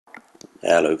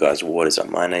Hello guys, what is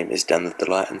up? My name is Dan the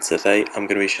Delight, and today I'm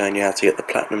going to be showing you how to get the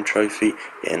Platinum Trophy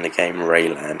in the game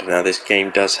Rayland. Now this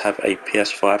game does have a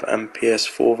PS5 and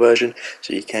PS4 version,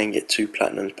 so you can get 2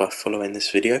 Platinums by following this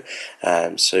video.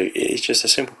 So it is just a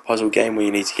simple puzzle game where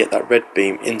you need to get that red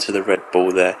beam into the red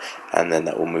ball there, and then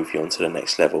that will move you on to the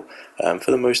next level. For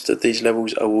the most of these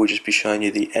levels I will just be showing you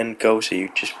the end goal, so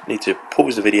you just need to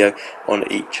pause the video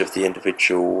on each of the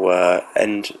individual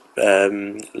end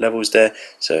levels there.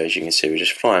 So as you can see, we're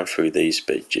just flying through these,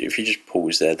 but if you just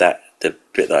pause there, the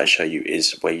bit that I show you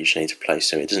is where you just need to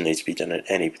place them. It doesn't need to be done in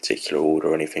any particular order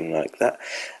or anything like that.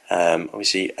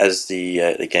 Obviously, as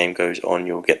the game goes on,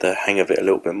 you'll get the hang of it a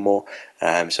little bit more.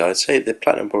 So I'd say the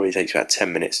platinum probably takes about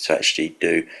 10 minutes to actually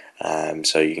do.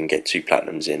 So you can get 2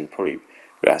 platinums in probably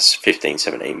that's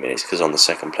 15-17 minutes, because on the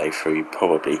second playthrough you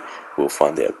probably will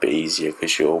find it a bit easier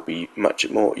because you'll be much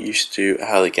more used to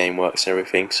how the game works and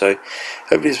everything. So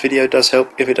hope this video does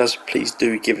help. If it does, please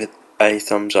do give it a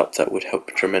thumbs up. That would help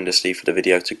tremendously for the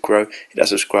video to grow. Hit that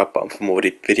subscribe button for more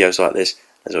videos like this.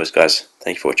 As always guys,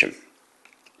 thank you for watching.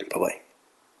 Bye bye.